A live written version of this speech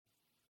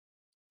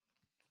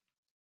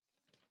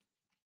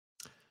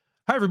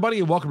Hi, everybody,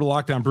 and welcome to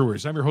Lockdown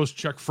Brewers. I'm your host,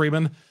 Chuck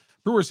Freeman.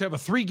 Brewers have a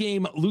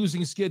 3-game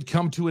losing skid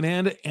come to an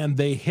end, and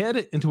they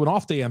head into an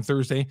off day on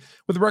Thursday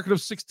with a record of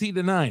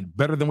 16-9.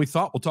 Better than we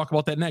thought. We'll talk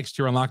about that next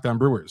here on Lockdown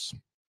Brewers.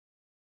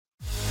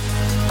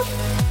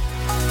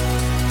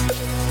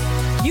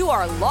 You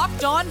are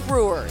Locked On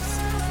Brewers,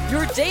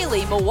 your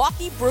daily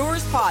Milwaukee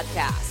Brewers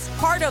podcast,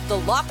 part of the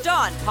Locked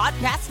On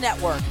Podcast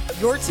Network,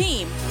 your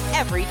team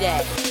every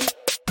day.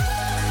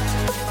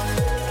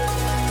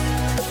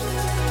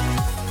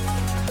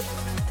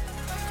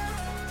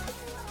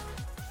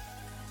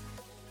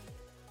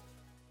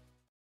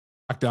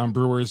 Lockdown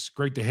Brewers,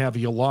 great to have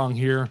you along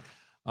here.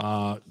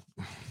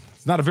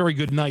 It's not a very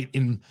good night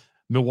in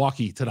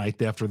Milwaukee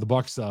tonight after the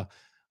Bucks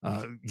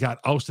got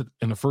ousted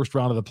in the first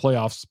round of the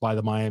playoffs by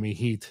the Miami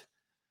Heat.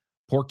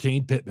 Poor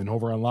Kane Pittman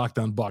over on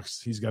Lockdown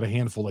Bucks. He's got a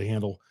handful to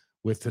handle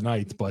with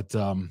tonight, but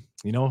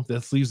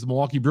that leaves the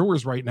Milwaukee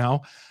Brewers right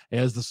now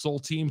as the sole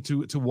team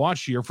to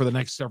watch here for the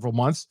next several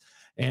months.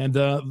 And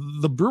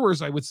the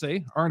Brewers, I would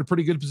say, are in a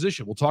pretty good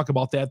position. We'll talk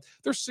about that.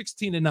 They're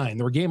 16-9.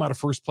 They're a game out of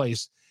first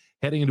place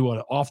heading into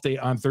an off day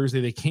on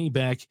Thursday. They came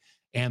back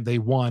and they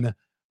won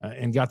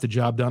and got the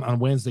job done on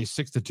Wednesday,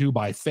 6-2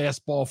 by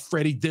fastball.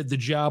 Freddie did the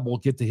job. We'll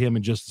get to him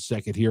in just a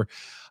second here.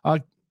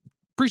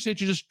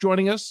 Appreciate you just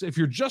joining us. If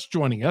you're just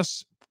joining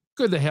us,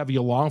 good to have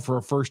you along for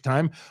a first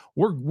time.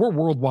 We're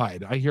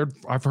worldwide.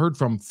 I've heard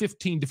from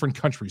 15 different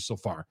countries so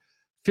far.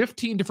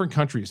 15 different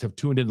countries have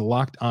tuned into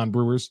Locked On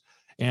Brewers,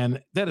 and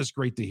that is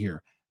great to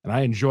hear. And I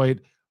enjoy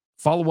it.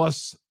 Follow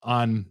us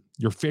on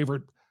your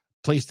favorite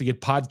place to get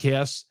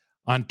podcasts.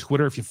 On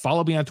Twitter, if you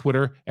follow me on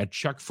Twitter at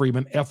Chuck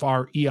Freeman,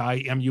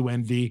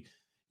 FREIMUND,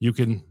 you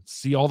can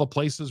see all the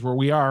places where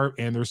we are,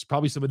 and there's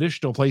probably some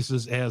additional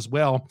places as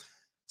well.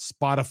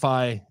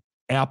 Spotify,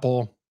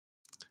 Apple,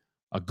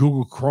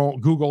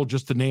 Google,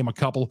 just to name a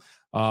couple.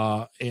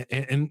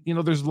 And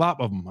there's a lot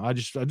of them. I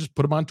just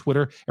put them on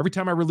Twitter. Every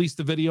time I release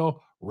the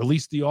video,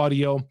 release the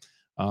audio,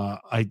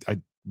 I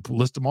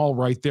list them all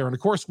right there. And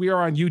of course, we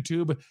are on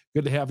YouTube.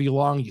 Good to have you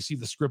along. You see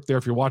the script there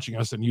if you're watching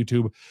us on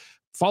YouTube.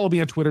 Follow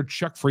me on Twitter,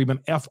 Chuck Freeman,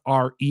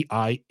 FREIMUND,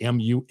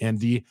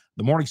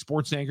 the morning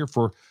sports anchor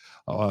for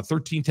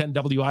 1310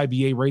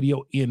 WIBA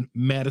radio in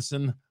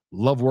Madison.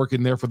 Love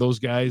working there for those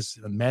guys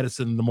in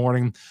Madison in the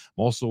morning. I'm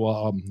also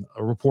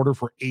a reporter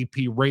for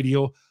AP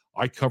Radio.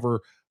 I cover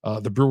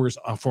the Brewers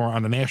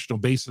on a national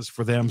basis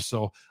for them.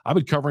 So I've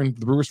been covering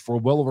the Brewers for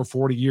well over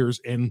 40 years.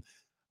 And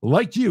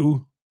like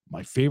you,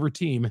 my favorite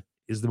team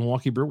is the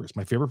Milwaukee Brewers.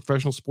 My favorite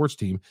professional sports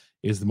team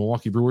is the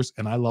Milwaukee Brewers,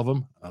 and I love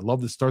them. I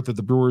love the start that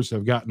the Brewers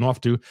have gotten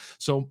off to.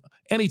 So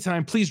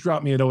anytime, please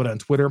drop me a note on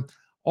Twitter.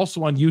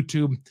 Also on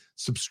YouTube,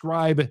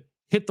 subscribe,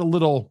 hit the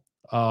little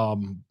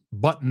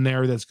button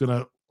there that's going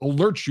to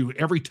alert you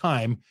every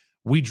time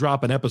we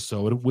drop an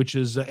episode, which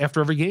is after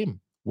every game.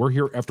 We're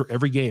here after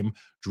every game,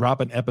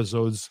 dropping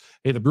episodes.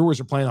 Hey, the Brewers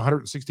are playing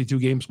 162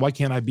 games. Why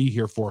can't I be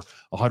here for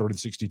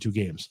 162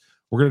 games?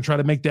 We're going to try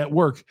to make that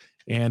work,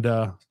 and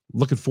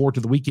looking forward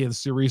to the weekend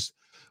series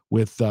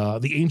with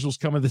the Angels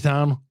coming to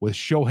town, with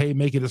Shohei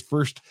making his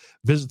first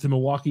visit to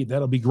Milwaukee.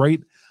 That'll be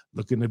great.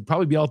 Looking to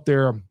probably be out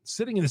there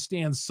sitting in the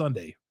stands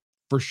Sunday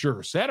for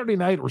sure. Saturday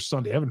night or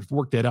Sunday. I haven't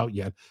worked that out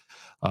yet,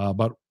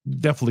 but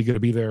definitely going to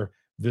be there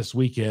this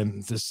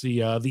weekend to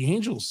see the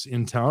Angels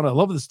in town. I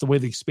love this, the way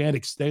the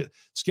expanded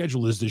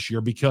schedule is this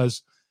year,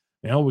 because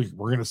we're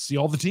going to see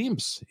all the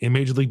teams in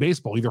Major League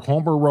Baseball, either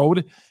home or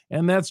road,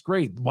 and that's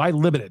great. Why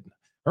limit it?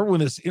 Remember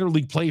when this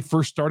interleague play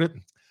first started?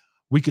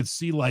 We could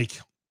see like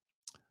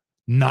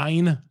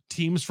 9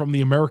 teams from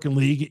the American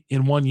League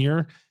in one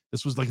year.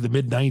 This was like the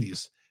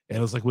mid-90s. And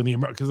it was like when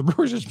because the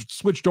Brewers just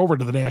switched over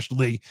to the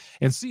National League,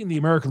 and seeing the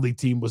American League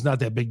team was not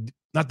that big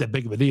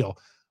of a deal.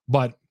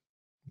 But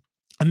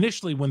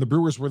initially, when the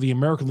Brewers were the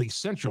American League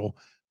Central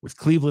with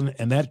Cleveland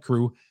and that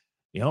crew,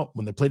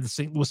 when they played the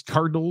St. Louis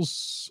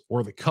Cardinals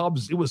or the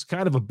Cubs, it was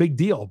kind of a big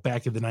deal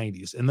back in the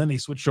 90s. And then they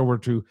switched over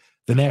to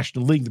the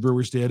National League, the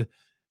Brewers did.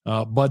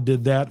 Bud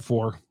did that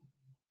for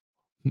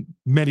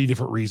many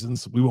different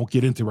reasons we won't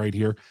get into right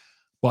here.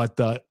 But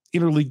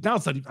interleague, now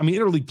it's not,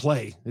 interleague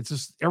play, it's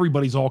just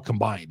everybody's all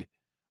combined,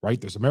 right?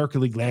 There's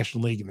American League,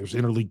 National League, and there's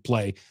interleague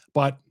play,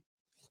 but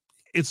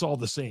it's all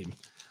the same.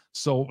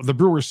 So the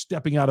Brewers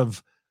stepping out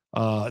of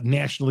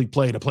National League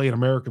play to play an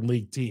American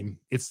League team,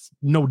 it's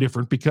no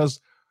different because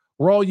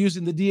we're all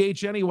using the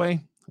DH anyway,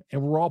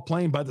 and we're all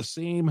playing by the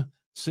same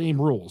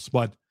rules.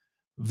 But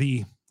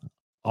the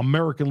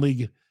American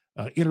League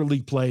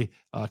interleague play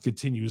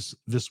continues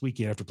this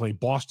weekend after playing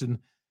Boston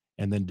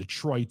and then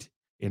Detroit.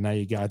 And now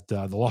you got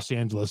the Los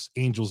Angeles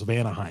Angels of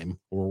Anaheim,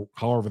 or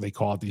however they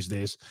call it these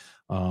days.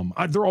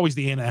 They're always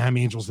the Anaheim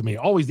Angels to me,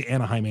 always the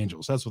Anaheim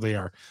Angels. That's what they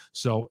are.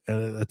 So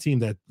a team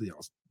that,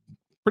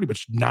 pretty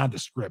much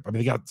nondescript.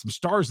 They got some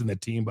stars in that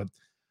team, but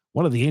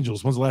one of the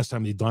Angels, when's the last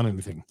time they've done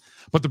anything?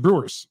 But the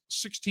Brewers,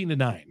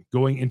 16-9,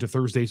 going into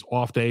Thursday's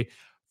off day.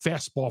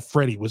 Fastball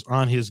Freddie was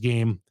on his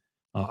game.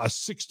 A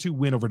 6-2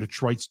 win over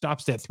Detroit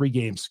stops that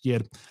 3-game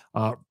skid.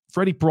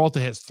 Freddie Peralta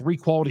has 3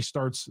 quality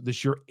starts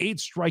this year, 8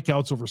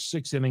 strikeouts over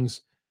 6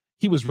 innings.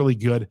 He was really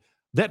good.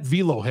 that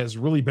velo has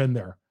really been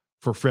there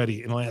for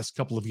Freddie in the last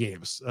couple of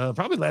games,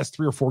 probably the last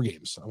 3 or 4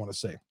 games, I want to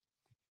say.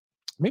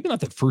 Maybe not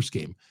that first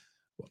game.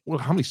 Well,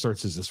 how many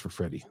starts is this for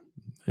Freddie?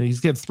 He's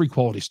got 3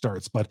 quality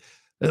starts, but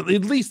at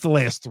least the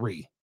last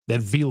 3,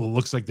 that velo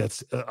looks like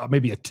that's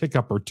maybe a tick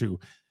up or 2. He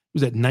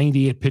was at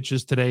 98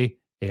 pitches today,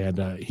 and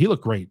he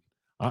looked great.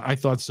 I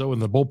thought so,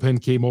 and the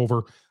bullpen came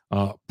over.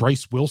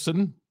 Bryce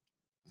Wilson,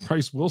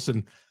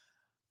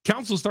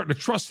 Council's starting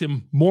to trust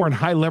him more in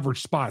high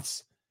leverage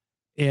spots.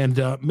 And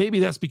maybe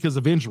that's because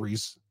of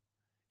injuries.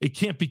 It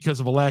can't because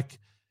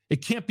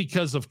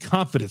of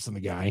confidence in the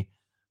guy.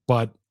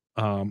 But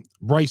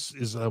Bryce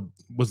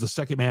was the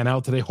second man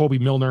out today. Hobie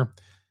Milner,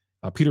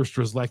 Peter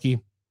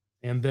Strzelecki,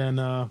 and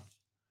then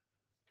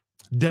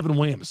Devin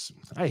Williams.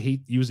 I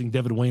hate using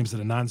Devin Williams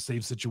in a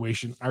non-save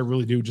situation. I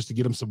really do, just to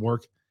get him some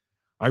work.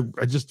 I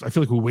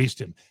feel like we waste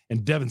him.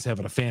 And Devin's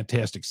having a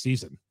fantastic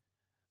season.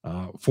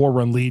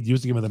 4-run lead,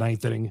 using him in the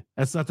 9th inning.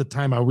 That's not the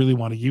time I really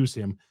want to use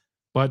him.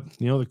 But,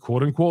 the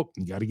quote unquote,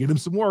 you got to get him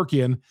some work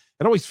in.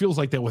 It always feels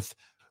like that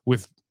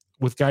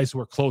with guys who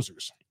are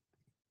closers.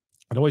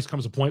 It always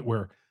comes a point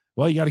where,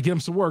 well, you got to get him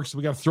some work, so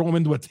we got to throw him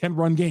into a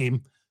 10-run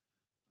game.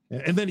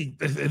 And then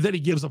he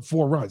gives up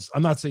 4 runs.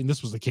 I'm not saying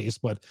this was the case,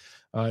 but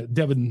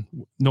Devin,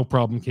 no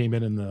problem, came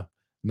in the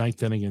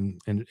 9th inning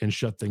and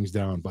shut things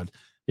down. But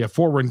yeah,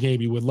 4-run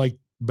game, you would like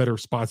better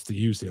spots to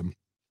use him.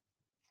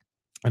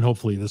 And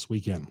hopefully this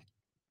weekend.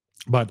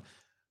 But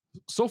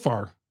so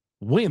far,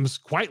 Williams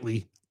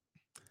quietly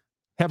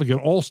having an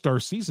all-star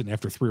season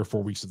after 3 or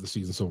 4 weeks of the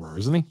season so far,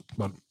 isn't he?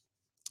 But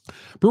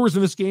Brewers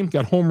in this game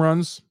got home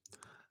runs.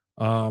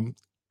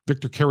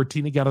 Victor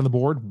Caratini got on the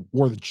board,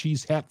 wore the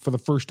cheese hat for the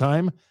first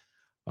time.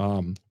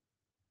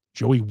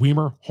 Joey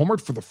Wiemer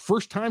homered for the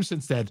first time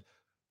since that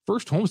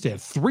first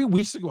homestand 3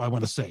 weeks ago, I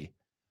want to say.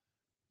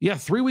 Yeah,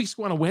 3 weeks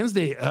ago on a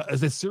Wednesday,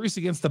 as a series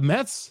against the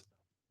Mets.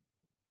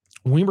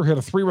 Wiemer hit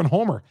a 3-run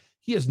homer.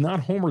 He has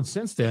not homered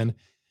since then.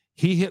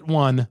 He hit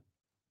one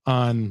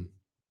on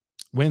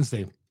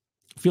Wednesday.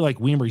 I feel like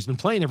Wiemer, he's been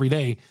playing every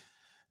day.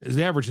 His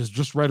average is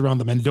just right around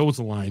the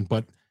Mendoza line,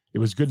 but it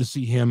was good to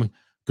see him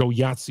go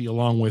Yahtzee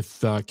along with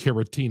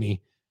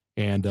Caratini,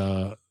 and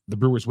the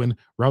Brewers win.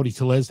 Rowdy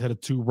Tellez had a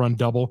 2-run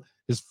double.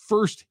 His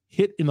first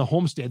hit in the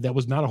homestand that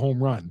was not a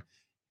home run.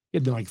 He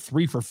had been like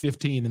 3 for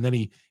 15, and then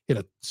he hit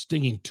a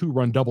stinging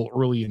 2-run double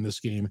early in this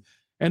game.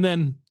 And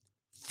then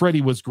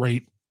Freddie was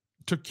great.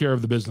 Took care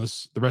of the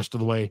business the rest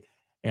of the way,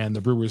 and the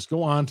Brewers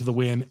go on to the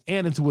win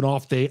and into an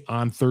off day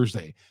on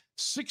Thursday.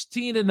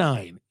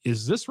 16-9.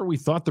 Is this where we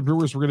thought the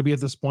Brewers were going to be at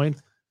this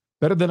point?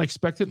 Better than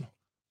expected?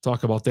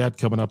 Talk about that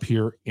coming up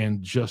here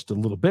in just a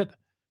little bit.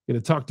 Going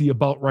to talk to you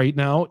about right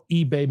now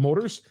eBay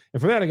Motors,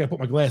 and for that I got to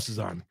put my glasses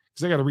on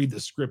because I got to read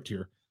this script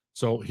here.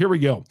 So here we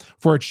go.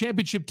 For a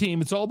championship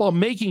team, it's all about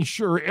making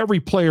sure every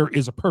player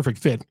is a perfect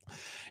fit.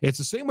 It's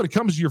the same when it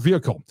comes to your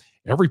vehicle.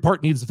 Every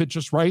part needs to fit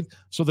just right.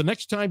 So the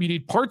next time you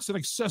need parts and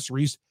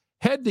accessories,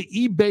 head to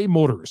eBay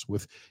Motors.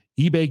 With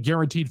eBay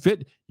Guaranteed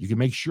Fit, you can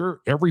make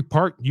sure every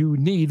part you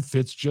need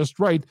fits just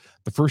right.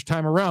 The first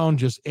time around,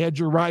 just add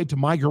your ride to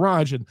My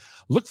Garage and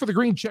look for the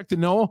green check to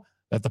know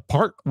that the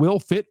part will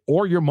fit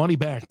or your money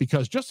back.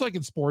 Because just like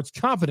in sports,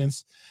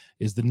 confidence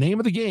is the name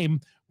of the game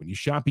when you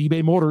shop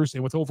eBay Motors.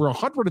 And with over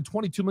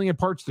 122 million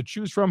parts to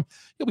choose from,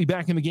 you'll be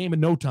back in the game in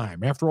no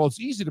time. After all, it's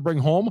easy to bring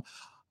home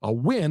a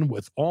win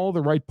with all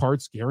the right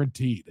parts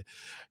guaranteed.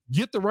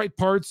 Get the right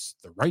parts,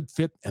 the right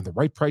fit, and the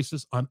right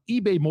prices on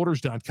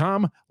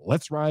ebaymotors.com.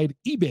 Let's ride.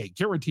 eBay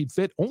Guaranteed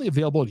Fit, only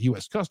available to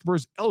U.S.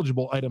 customers.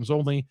 Eligible items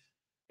only.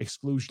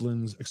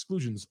 Exclusions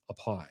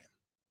apply.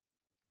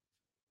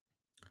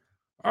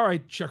 All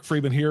right, Chuck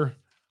Freeman here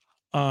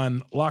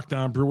on Locked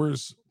On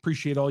Brewers.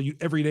 Appreciate all you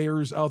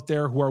everydayers out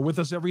there who are with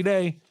us every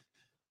day.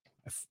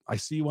 I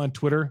see you on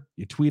Twitter.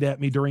 You tweet at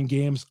me during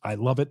games. I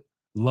love it.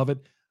 Love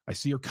it. I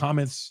see your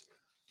comments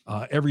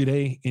every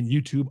day in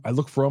YouTube. I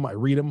look for them. I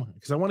read them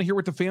because I want to hear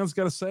what the fans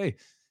got to say.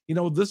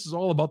 This is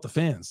all about the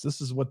fans. This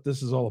is what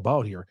this is all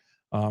about here.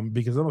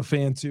 Because I'm a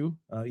fan too,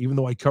 even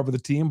though I cover the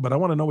team, but I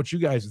want to know what you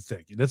guys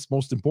think. That's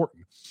most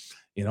important.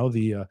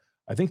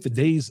 I think the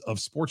days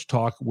of sports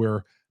talk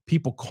where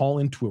people call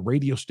into a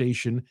radio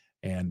station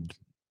and,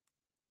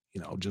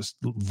 just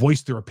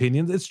voice their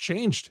opinions, it's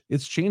changed.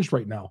 It's changed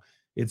right now.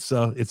 It's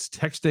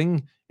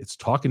texting, it's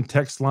talking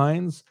text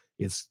lines,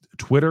 it's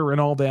Twitter and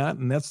all that.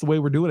 And that's the way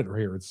we're doing it right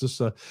here. It's just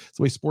it's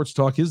the way sports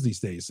talk is these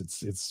days.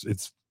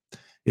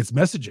 It's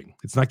messaging.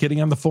 It's not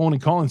getting on the phone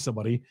and calling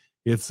somebody.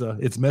 It's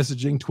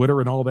messaging, Twitter,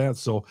 and all that.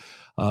 So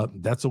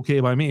that's okay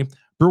by me.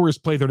 Brewers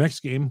play their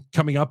next game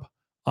coming up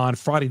on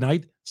Friday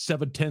night,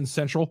 7:10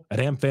 Central at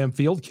AmFam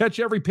Field. Catch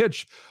every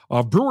pitch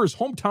of Brewers'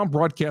 hometown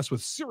broadcast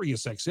with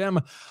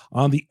SiriusXM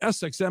on the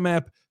SXM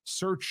app.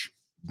 Search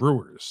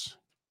Brewers.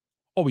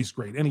 Always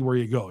great. Anywhere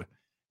you go,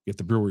 get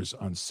the Brewers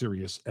on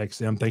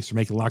SiriusXM. Thanks for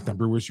making Locked On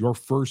Brewers your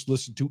first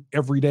listen to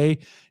every day.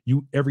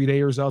 You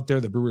everydayers out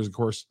there, the Brewers, of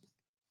course,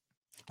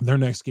 their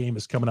next game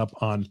is coming up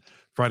on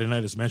Friday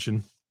night, as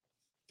mentioned,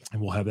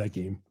 and we'll have that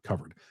game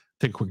covered.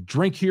 Take a quick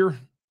drink here.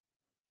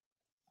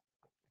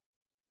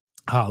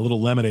 A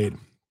little lemonade.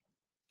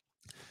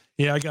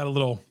 Yeah, I got a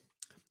little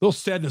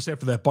sadness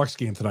after that Bucks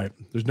game tonight.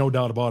 There's no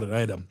doubt about it. I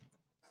had to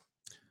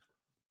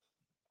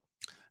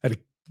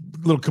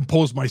little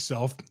compose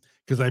myself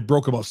because I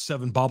broke about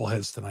 7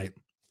 bobbleheads tonight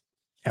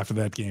after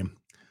that game.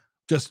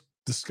 Just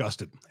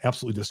disgusted,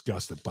 absolutely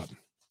disgusted. But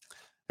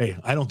hey,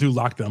 I don't do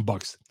Lockdown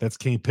Bucks. That's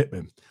Kane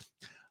Pittman.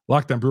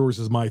 Lockdown Brewers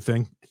is my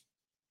thing.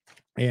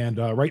 And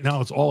right now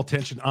it's all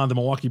attention on the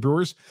Milwaukee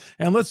Brewers.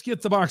 And let's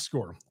get the box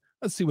score.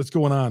 Let's see what's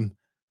going on.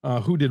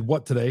 Who did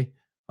what today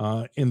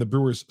in the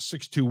Brewers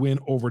 6-2 win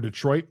over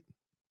Detroit.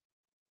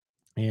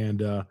 And,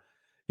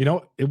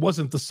 it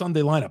wasn't the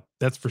Sunday lineup.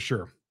 That's for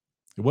sure.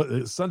 It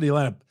was Sunday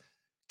lineup.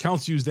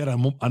 Counts used that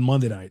on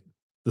Monday night,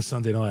 the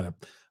Sunday lineup.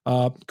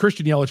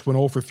 Christian Yelich went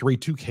 0 for 3,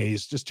 2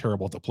 Ks, just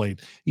terrible at the plate.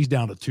 He's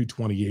down to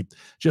 228.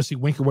 Jesse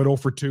Winker went 0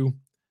 for 2.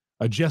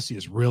 Jesse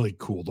has really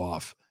cooled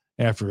off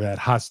after that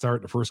hot start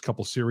in the first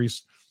couple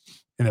series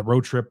in that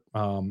road trip.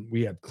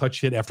 We had clutch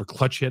hit after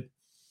clutch hit.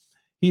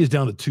 He is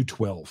down to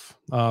 212.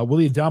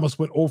 Willie Adames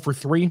went 0 for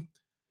 3.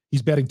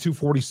 He's batting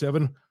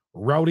 247.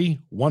 Rowdy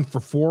 1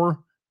 for 4.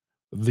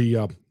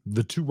 The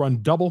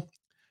 2-run double.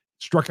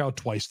 Struck out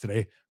twice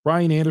today.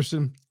 Brian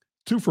Anderson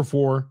 2 for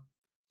 4,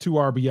 2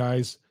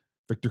 RBIs.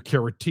 Victor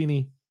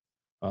Caratini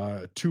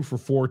 2 for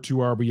 4, 2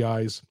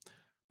 RBIs.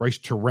 Bryce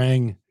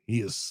Terang,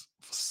 he is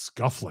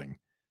struggling.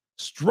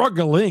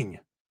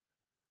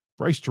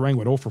 Bryce Terang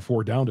went 0 for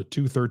 4, down to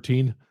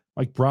 213.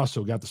 Mike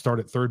Brasso got the start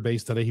at third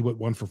base today. He went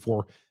 1 for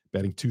 4,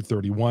 batting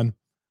 231.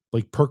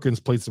 Blake Perkins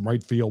played some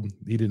right field.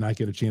 He did not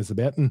get a chance to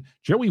bat. And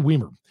Joey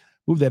Weimer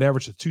moved that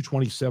average to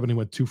 227. He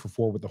went 2 for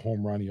 4 with the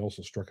home run. He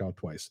also struck out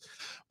twice.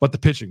 But the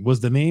pitching was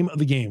the name of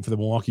the game for the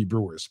Milwaukee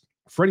Brewers.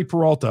 Freddie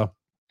Peralta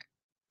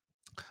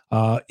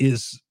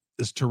is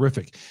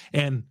terrific.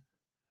 And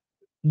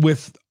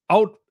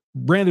without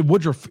Brandon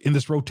Woodruff in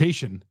this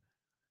rotation,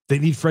 they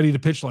need Freddie to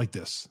pitch like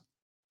this.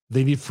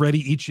 They need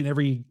Freddie each and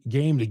every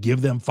game to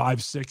give them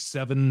 5, 6,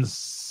 7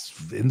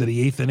 into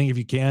the 8th inning if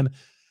you can,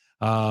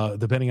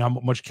 depending on how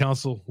much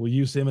counsel will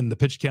use him and the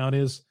pitch count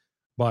is.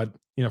 But,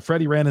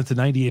 Freddie ran into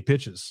 98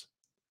 pitches.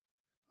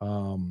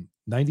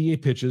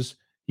 98 pitches.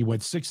 He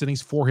went 6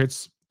 innings, 4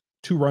 hits,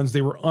 2 runs.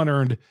 They were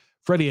unearned.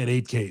 Freddie had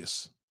 8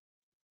 Ks.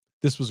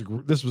 This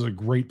was a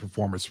great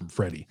performance from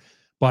Freddie.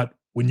 But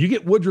when you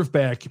get Woodruff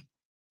back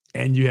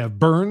and you have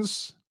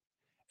Burns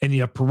and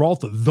you have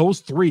Peralta,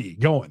 those 3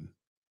 going,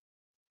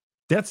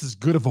 that's as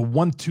good of a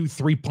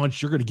 1-2-3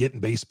 punch you're going to get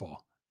in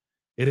baseball.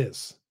 It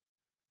is.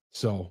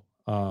 So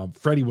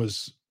Freddie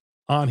was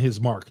on his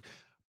mark.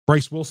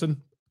 Bryce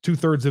Wilson,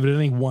 2/3 of an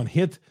inning, 1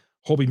 hit.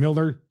 Hobie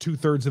Milner,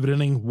 2/3 of an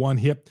inning, 1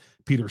 hit.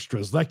 Peter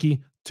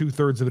Strzelecki,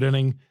 2/3 of an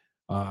inning,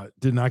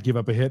 did not give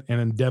up a hit. And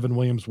then Devin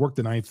Williams worked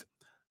the 9th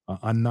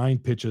on 9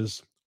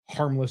 pitches,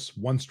 harmless,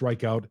 1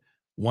 strikeout,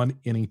 1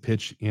 inning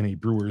pitch in a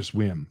Brewers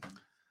win.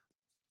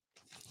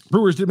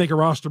 Brewers did make a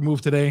roster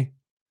move today.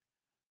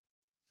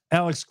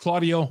 Alex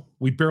Claudio,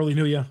 we barely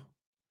knew you.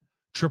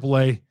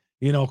 AAA.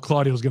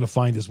 Claudio's going to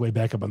find his way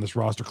back up on this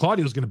roster.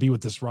 Claudio's going to be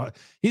with this.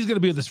 He's going to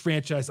be with this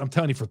franchise, I'm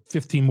telling you, for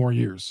 15 more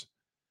years.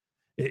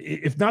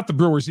 If not the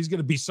Brewers, he's going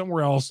to be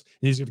somewhere else,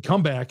 and he's going to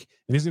come back,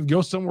 and he's going to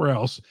go somewhere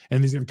else,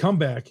 and he's going to come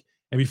back.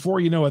 And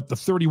before you know it, the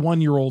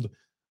 31-year-old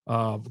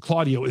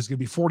Claudio is going to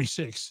be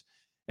 46,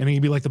 and he's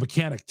going to be like the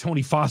mechanic,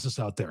 Tony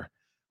Fossis out there,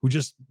 who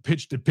just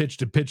pitched and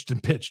pitched and pitched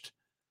and pitched.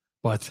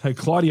 But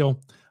Claudio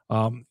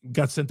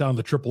got sent down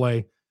to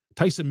AAA.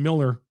 Tyson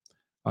Milner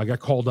got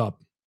called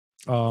up.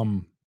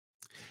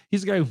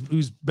 He's a guy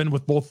who's been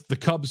with both the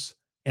Cubs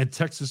and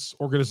Texas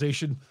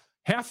organization.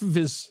 Half of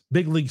his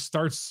big league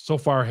starts so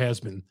far have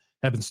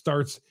been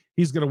starts.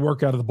 He's going to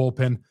work out of the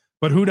bullpen,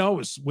 but who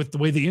knows? With the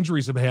way the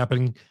injuries have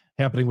been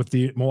happening with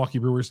the Milwaukee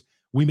Brewers,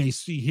 we may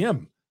see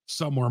him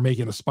somewhere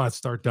making a spot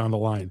start down the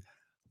line.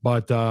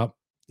 But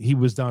he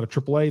was down at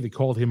AAA. They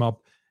called him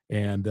up,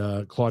 and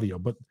Claudio.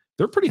 But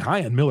they're pretty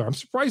high on Miller. I'm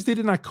surprised they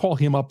did not call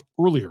him up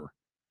earlier.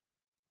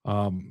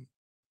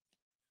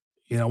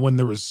 When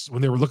they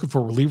were looking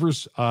for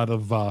relievers out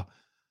of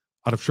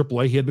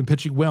AAA, he had been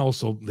pitching well.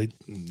 So they,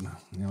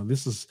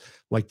 this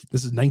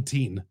is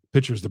 19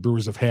 pitchers the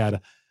Brewers have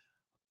had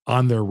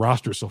on their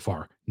roster so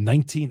far.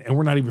 19, and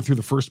we're not even through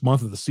the first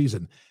month of the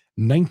season.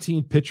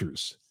 19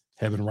 pitchers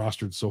have been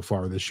rostered so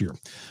far this year.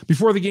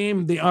 Before the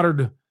game, they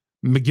honored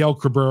Miguel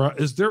Cabrera.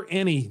 Is there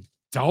any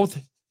doubt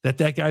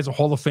that guy's a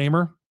Hall of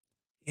Famer?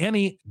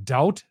 Any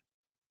doubt?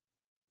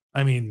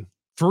 I mean,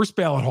 first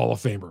ballot Hall of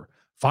Famer,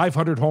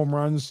 500 home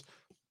runs,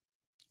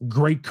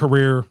 great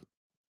career,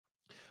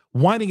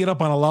 winding it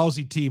up on a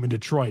lousy team in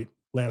Detroit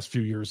last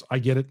few years. I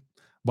get it,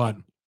 but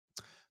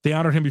they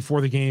honored him before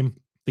the game.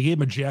 They gave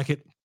him a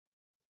jacket,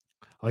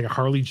 like a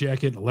Harley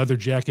jacket, a leather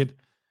jacket,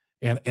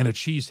 and a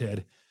cheese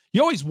head.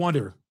 You always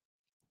wonder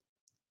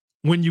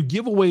when you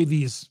give away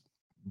these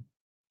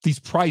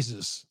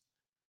prizes,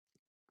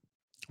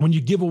 when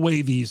you give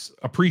away these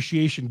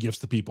appreciation gifts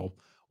to people,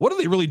 what do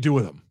they really do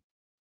with them?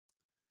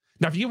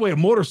 Now, if you give away a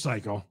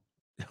motorcycle,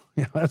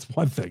 that's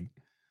one thing.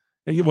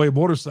 You give away a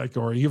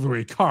motorcycle or you give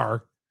away a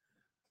car,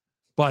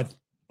 but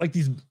like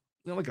these,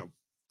 like a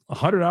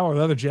 $100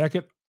 leather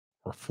jacket,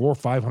 or $400 or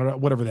 $500,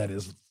 whatever that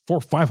is, $400 or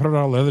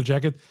 $500 leather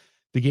jacket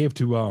they gave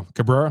to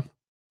Cabrera.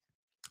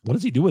 What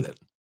does he do with it?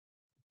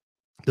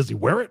 Does he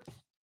wear it?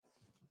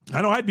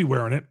 I know I'd be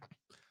wearing it,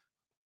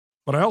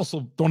 but I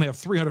also don't have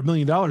 $300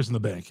 million in the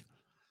bank.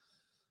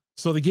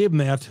 So they gave him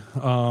that.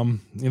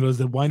 Does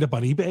it wind up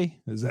on eBay?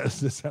 Is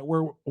that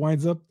where it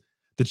winds up?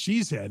 The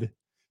Cheesehead.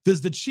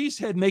 Does the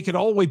Cheesehead make it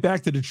all the way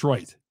back to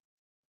Detroit?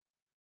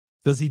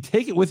 Does he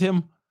take it with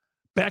him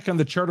back on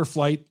the charter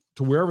flight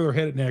to wherever they're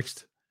headed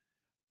next?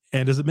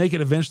 And does it make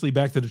it eventually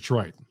back to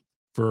Detroit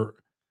for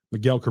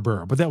Miguel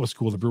Cabrera? But that was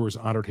cool. The Brewers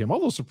honored him.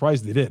 Although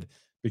surprised they did,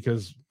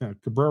 because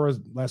Cabrera's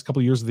last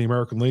couple of years of the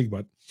American League.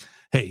 But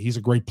hey, he's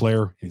a great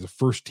player. He's a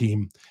first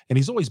team, and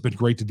he's always been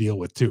great to deal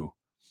with too.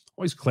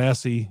 Always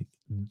classy,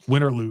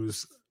 win or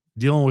lose,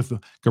 dealing with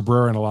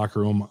Cabrera in the locker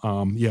room.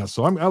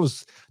 So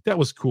that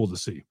was cool to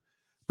see.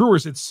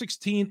 Brewers at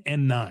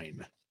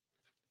 16-9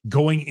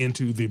 going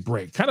into the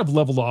break. Kind of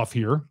leveled off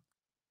here.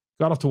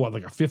 Got off to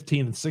like a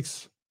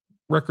 15-6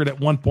 record at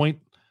one point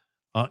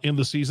in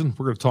the season.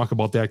 We're going to talk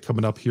about that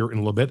coming up here in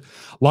a little bit.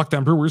 Locked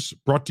On Brewers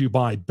brought to you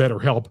by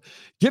BetterHelp.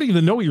 Getting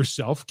to know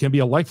yourself can be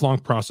a lifelong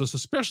process,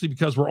 especially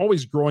because we're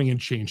always growing and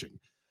changing.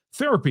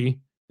 Therapy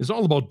is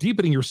all about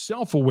deepening your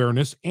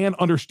self-awareness and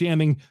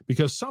understanding,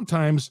 because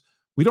sometimes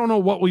we don't know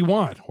what we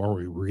want, or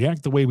we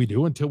react the way we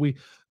do until we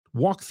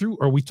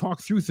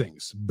talk through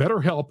things.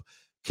 BetterHelp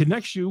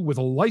connects you with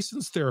a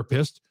licensed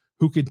therapist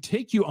who can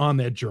take you on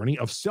that journey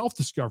of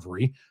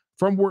self-discovery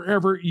from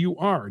wherever you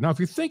are. Now, if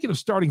you're thinking of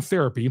starting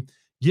therapy,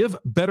 give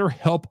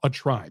BetterHelp a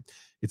try.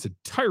 It's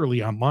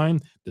entirely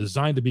online,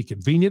 designed to be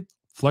convenient,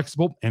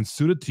 flexible, and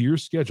suited to your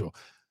schedule.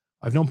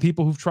 I've known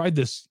people who've tried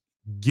this.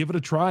 Give it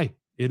a try.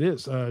 It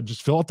is.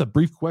 Just fill out the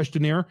brief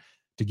questionnaire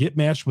to get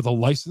matched with a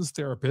licensed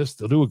therapist.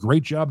 They'll do a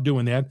great job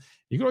doing that.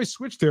 You can always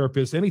switch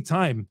therapists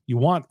anytime you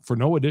want for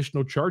no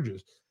additional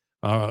charges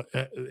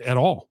at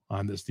all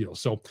on this deal.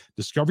 So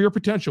discover your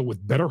potential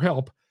with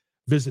BetterHelp.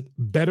 Visit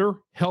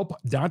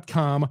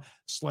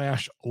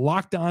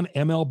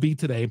betterhelp.com/lockedonmlb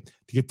today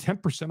to get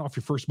 10% off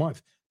your first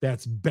month.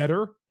 That's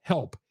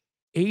BetterHelp,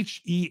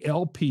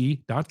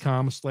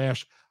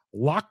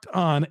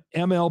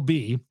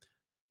 HELP.com/lockedonmlb.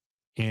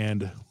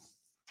 And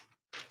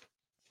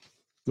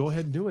go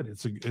ahead and do it.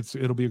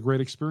 It'll be a great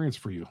experience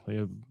for you. They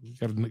have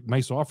got a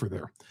nice offer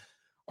there.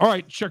 All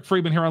right, Chuck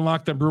Friedman here on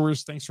Locked On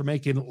Brewers. Thanks for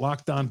making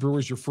Locked On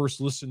Brewers your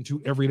first listen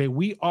to every day.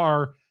 We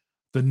are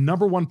the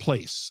number one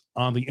place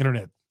on the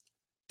internet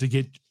to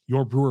get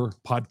your Brewer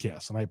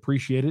podcast, and I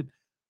appreciate it.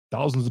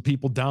 Thousands of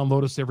people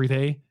download us every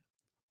day,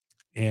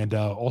 and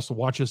also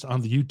watch us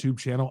on the YouTube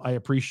channel. I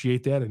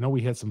appreciate that. I know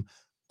we had some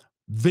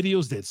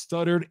videos that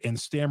stuttered and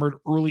stammered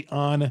early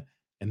on,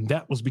 and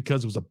that was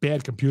because it was a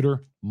bad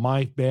computer,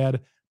 my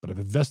bad, but I've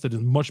invested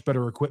in much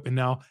better equipment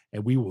now,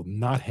 and we will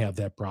not have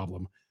that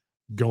problem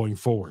going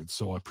forward.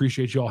 So I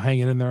appreciate you all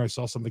hanging in there. I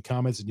saw some of the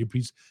comments and you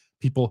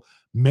people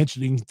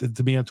mentioning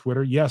to me on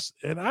Twitter. Yes,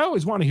 and I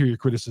always want to hear your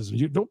criticism.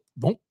 You don't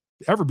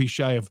ever be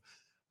shy of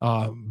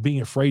being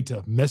afraid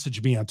to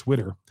message me on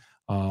Twitter,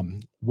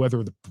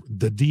 whether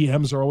the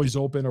DMs are always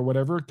open or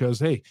whatever, because,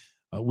 hey,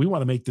 we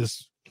want to make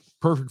this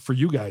perfect for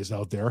you guys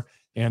out there,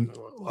 and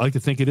I like to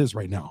think it is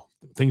right now.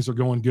 Things are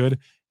going good,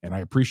 and I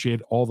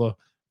appreciate all the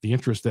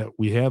interest that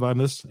we have on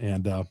this,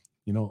 and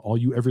all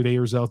you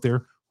everydayers out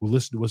there who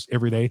listen to us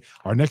every day.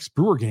 Our next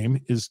Brewer game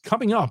is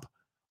coming up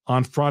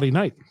on Friday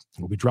night.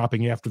 We'll be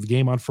dropping after the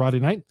game on Friday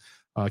night.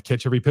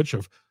 Catch every pitch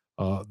of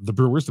the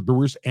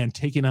Brewers, and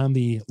taking on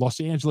the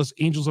Los Angeles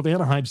Angels of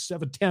Anaheim,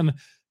 7:10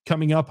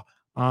 coming up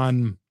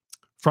on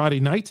Friday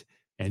night.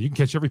 And you can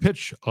catch every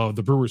pitch of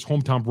the Brewers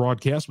hometown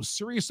broadcast with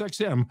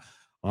SiriusXM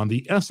on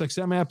the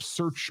SXM app.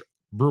 Search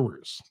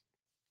Brewers.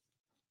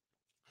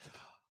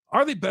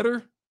 Are they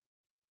better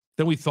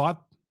than we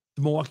thought,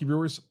 the Milwaukee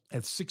Brewers,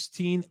 at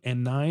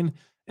 16-9?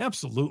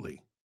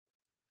 Absolutely.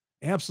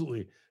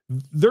 Absolutely.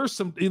 There's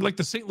some, like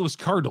the St. Louis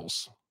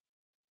Cardinals.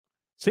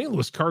 St.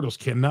 Louis Cardinals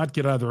cannot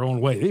get out of their own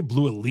way. They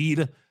blew a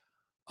lead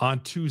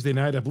on Tuesday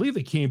night. I believe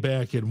they came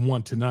back and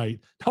won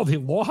tonight. Now they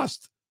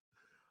lost.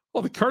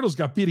 Well, the Cardinals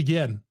got beat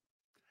again.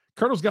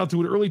 Cardinals got to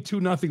an early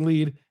 2-0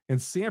 lead,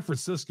 and San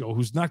Francisco,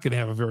 who's not going to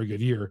have a very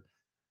good year,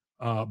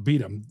 beat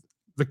them.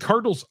 The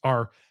Cardinals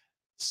are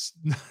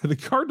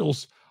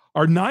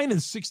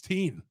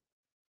 9-16,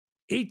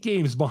 8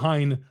 games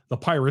behind the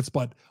Pirates,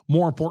 but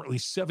more importantly,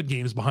 7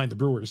 games behind the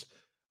Brewers.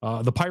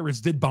 The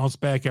Pirates did bounce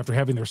back after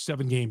having their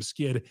 7-game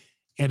skid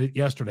ended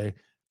yesterday.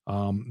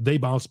 They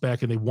bounced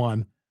back and they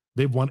won.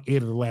 They've won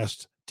 8 of the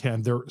last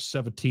 10. They're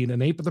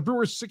 17-8, but the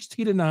Brewers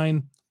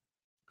 16-9.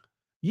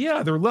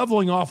 Yeah, they're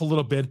leveling off a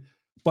little bit,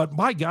 but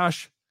my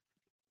gosh,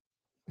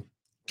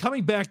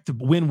 coming back to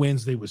win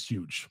Wednesday was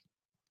huge.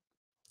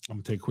 I'm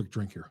going to take a quick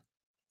drink here.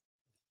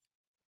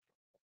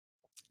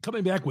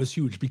 Coming back was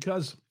huge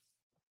because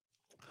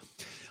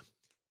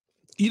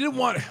you didn't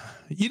want to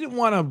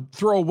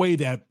throw away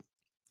that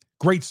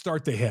great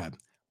start they had.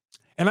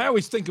 And I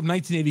always think of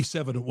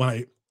 1987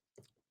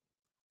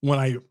 when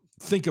I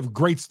think of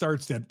great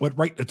starts that went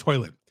right in the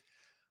toilet.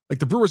 Like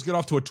the Brewers got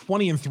off to a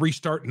 20-3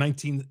 start in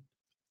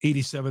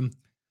 1987.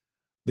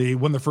 They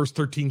won the first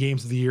 13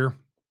 games of the year,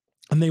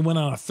 and they went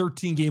on a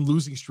 13-game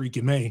losing streak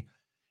in May.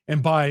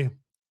 And by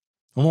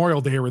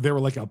Memorial Day, they were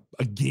like a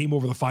game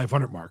over the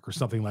 500 mark or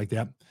something like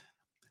that.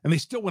 And they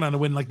still went on to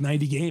win like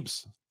 90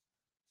 games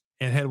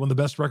and had one of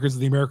the best records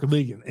in the American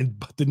League,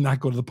 and did not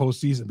go to the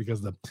postseason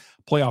because the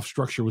playoff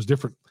structure was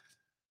different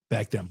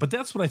back then. But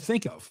that's what I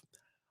think of.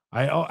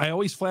 I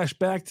always flash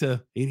back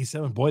to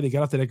 87. Boy, they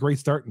got off to that great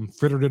start and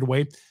frittered it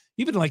away.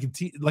 Even like in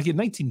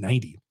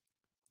 1990,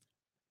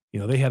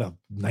 they had a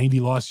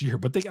 90-loss year,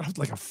 but they got off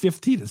like a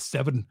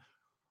 15-7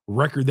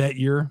 record that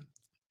year.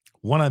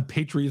 Won on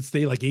Patriots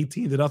Day like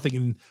 18-0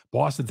 in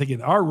Boston,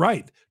 thinking, all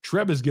right,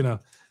 Treb is going to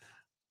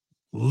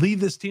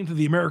lead this team to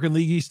the American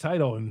League East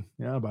title. And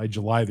by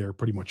July, they're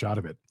pretty much out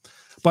of it.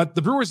 But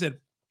the Brewers at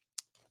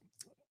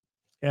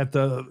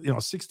the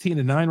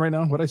 16-9 right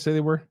now. What did I say they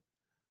were?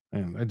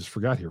 And I just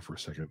forgot here for a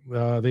second.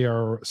 They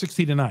are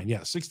 16-9.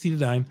 Yeah,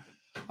 16-9.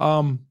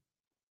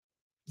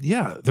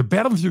 They're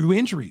battling through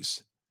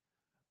injuries.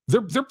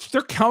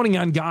 They're counting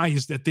on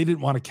guys that they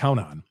didn't want to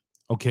count on.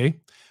 Okay,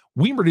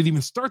 Weimer didn't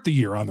even start the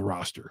year on the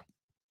roster.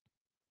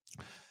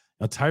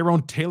 Now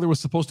Tyrone Taylor was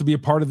supposed to be a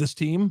part of this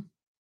team.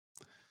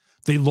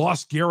 They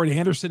lost Garrett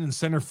Anderson in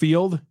center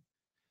field.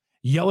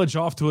 Yelich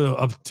off to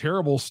a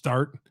terrible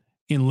start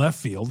in left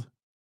field.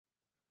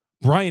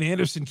 Brian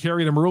Anderson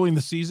carried him early in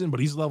the season, but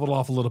he's leveled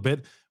off a little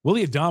bit.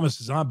 Willie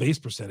Adames' on-base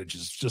percentage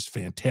is just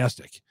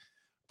fantastic.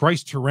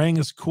 Bryce Terang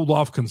has cooled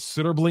off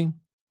considerably,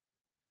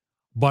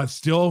 but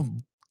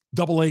still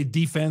Double-A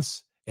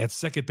defense at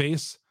second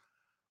base.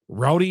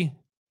 Rowdy,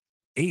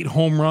 8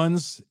 home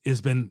runs, has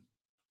been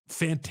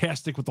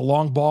fantastic with the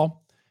long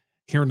ball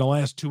here in the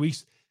last 2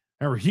 weeks.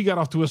 Remember, he got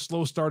off to a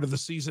slow start of the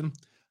season,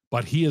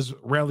 but he has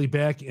rallied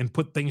back and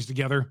put things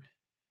together,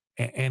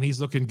 and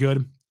he's looking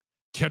good.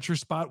 Catcher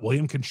spot,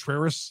 William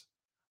Contreras.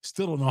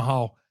 Still don't know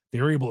how they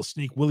were able to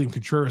sneak William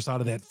Contreras out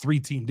of that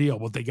 3-team deal,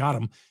 but they got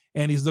him,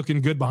 and he's looking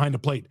good behind the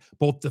plate,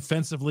 both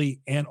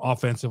defensively and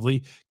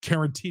offensively.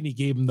 Carantini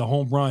gave him the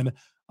home run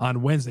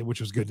on Wednesday, which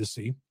was good to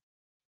see.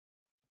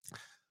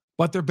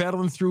 But they're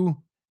battling through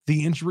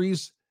the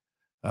injuries.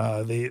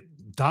 They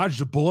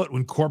dodged a bullet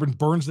when Corbin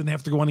Burns didn't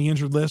have to go on the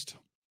injured list.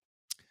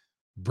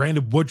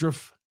 Brandon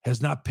Woodruff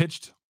has not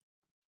pitched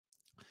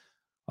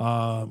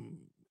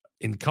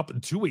in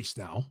 2 weeks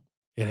now.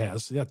 It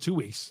has. 2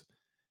 weeks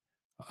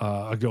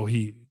ago,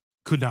 he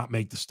could not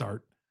make the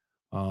start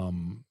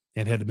and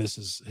had to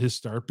miss his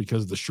start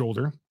because of the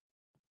shoulder.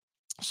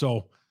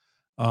 So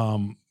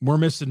we're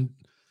missing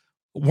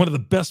one of the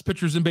best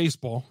pitchers in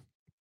baseball,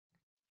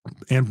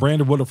 and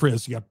Brandon Woodruff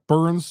is. You got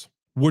Burns,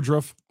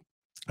 Woodruff,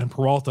 and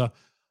Peralta.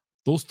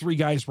 Those 3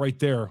 guys right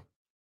there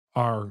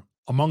are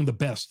among the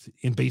best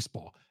in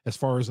baseball as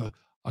far as a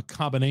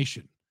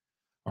combination.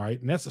 All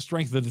right. And that's the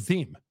strength of the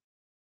team.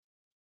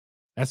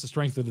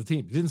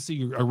 You didn't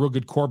see a real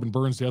good Corbin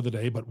Burns the other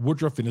day, but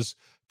Woodruff in his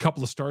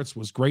couple of starts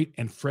was great.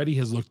 And Freddie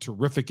has looked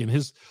terrific in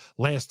his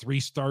last 3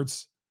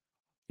 starts.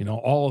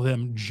 All of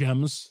them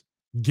gems,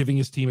 giving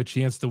his team a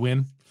chance to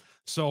win.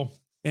 So,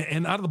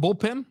 and out of the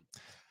bullpen,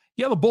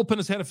 the bullpen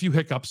has had a few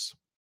hiccups,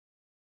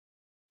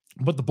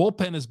 but the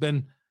bullpen has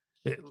been,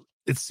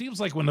 it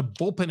seems like when the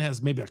bullpen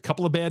has maybe a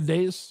couple of bad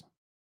days,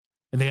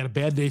 and they had a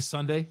bad day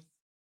Sunday,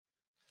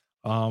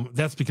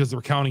 that's because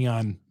they're counting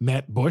on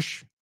Matt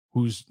Bush,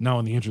 who's now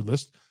on the injured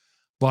list.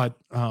 But,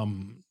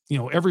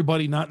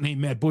 everybody not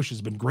named Matt Bush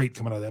has been great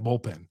coming out of that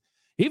bullpen.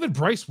 Even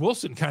Bryce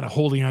Wilson kind of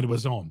holding on to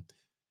his own.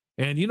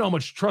 And you know how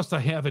much trust I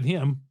have in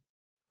him,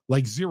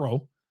 like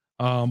zero.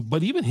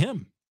 But even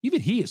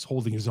he is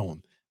holding his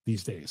own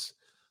these days.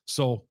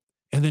 So,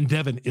 and then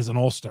Devin is an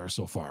all-star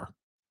so far.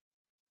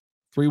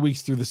 3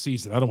 weeks through the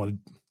season. I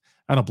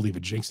don't believe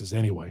it jinxes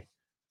anyway.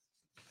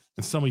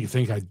 And some of you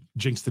think I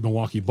jinxed the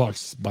Milwaukee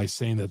Bucks by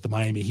saying that the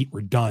Miami Heat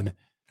were done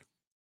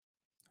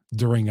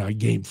during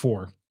Game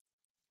 4.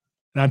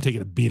 And I'm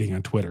taking a beating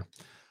on Twitter.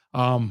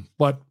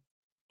 But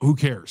who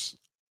cares?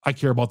 I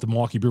care about the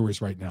Milwaukee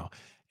Brewers right now.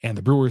 And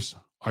the Brewers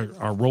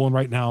are rolling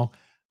right now.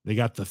 They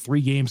got the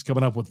 3 games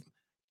coming up with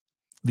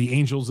the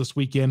Angels this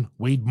weekend.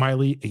 Wade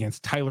Miley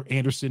against Tyler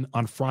Anderson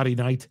on Friday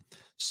night.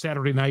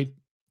 Saturday night,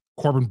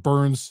 Corbin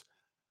Burns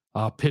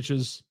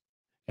pitches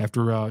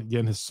after,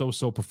 again, his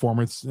so-so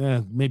performance.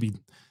 Maybe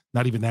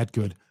not even that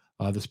good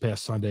this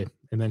past Sunday.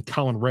 And then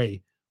Colin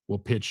Ray will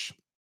pitch.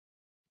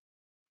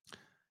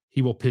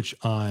 He will pitch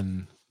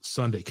on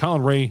Sunday.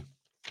 Colin Ray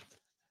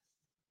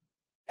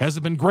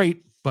hasn't been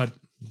great, but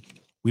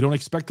we don't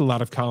expect a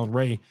lot of Colin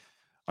Ray,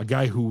 a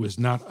guy who is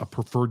not a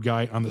preferred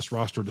guy on this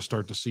roster to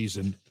start the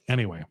season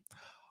anyway.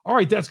 All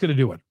right, that's going to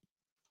do it.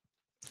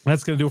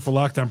 That's going to do it for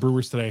Locked On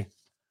Brewers today.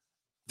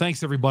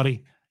 Thanks,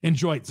 everybody.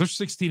 Enjoy it. They're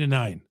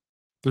 16-9.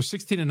 They're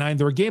 16-9.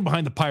 They're a game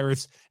behind the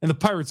Pirates, and the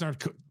Pirates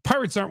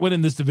aren't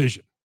winning this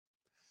division.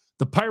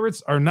 The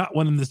Pirates are not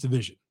winning this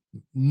division.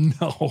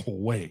 No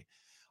way.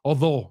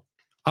 Although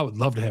I would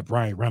love to have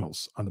Brian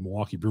Reynolds on the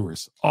Milwaukee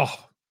Brewers. Oh,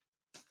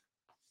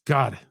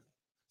 God. Is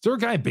there a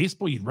guy in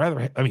baseball you'd rather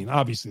have? I mean,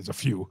 obviously there's a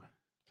few.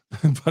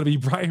 But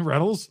Brian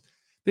Reynolds,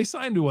 they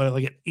signed to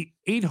like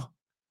an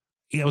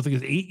with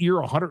his 8-year,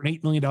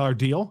 $108 million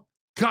deal.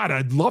 God,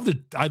 I'd love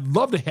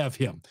to have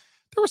him.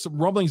 There were some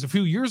rumblings a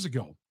few years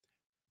ago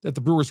that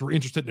the Brewers were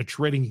interested in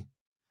trading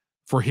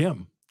for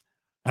him.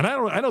 And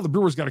I know the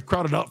Brewers got a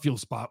crowded outfield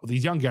spot with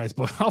these young guys,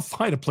 but I'll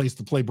find a place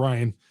to play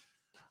Brian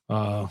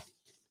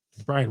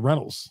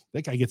Reynolds.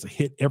 That guy gets a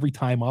hit every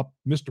time up.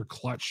 Mr.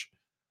 Clutch.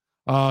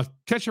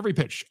 Catch every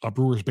pitch of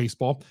Brewers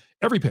baseball,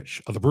 every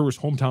pitch of the Brewers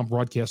hometown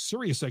broadcast,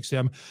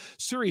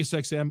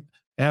 SiriusXM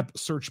app,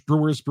 search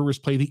Brewers. Brewers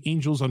play the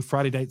Angels on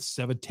Friday night,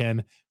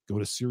 7:10. Go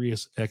to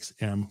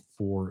SiriusXM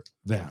for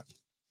that.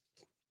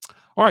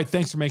 All right,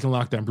 thanks for making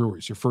Locked On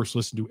Brewers your first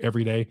listen to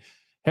every day.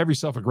 Have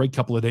yourself a great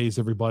couple of days,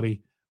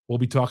 everybody. We'll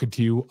be talking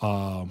to you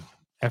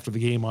after the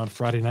game on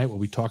Friday night. We'll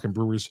be talking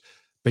Brewers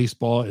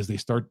baseball as they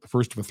start the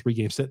first of a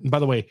 3-game set. And by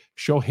the way,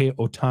 Shohei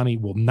Ohtani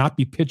will not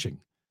be pitching.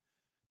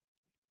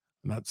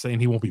 I'm not saying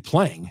he won't be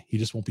playing. He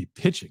just won't be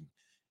pitching.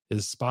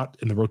 His spot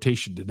in the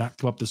rotation did not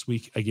come up this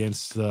week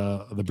against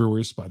the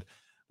Brewers, but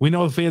we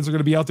know the fans are going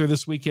to be out there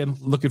this weekend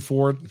looking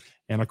forward.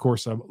 And, of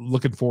course, I'm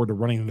looking forward to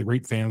running the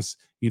great fans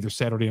either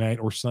Saturday night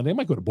or Sunday. I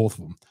might go to both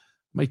of them.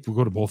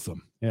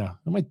 Yeah,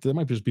 it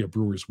might just be a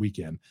Brewers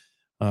weekend.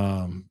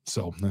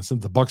 So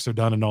since the Bucks are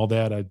done and all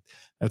that,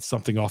 that's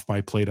something off my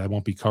plate I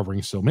won't be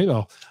covering. So maybe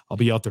I'll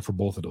be out there for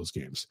both of those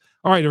games.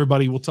 All right,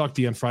 everybody, we'll talk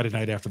to you on Friday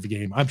night after the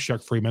game. I'm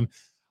Chuck Freeman.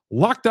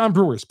 Locked On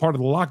Brewers, part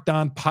of the Locked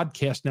On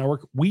Podcast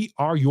Network. We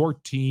are your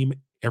team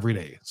every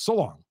day. So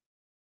long.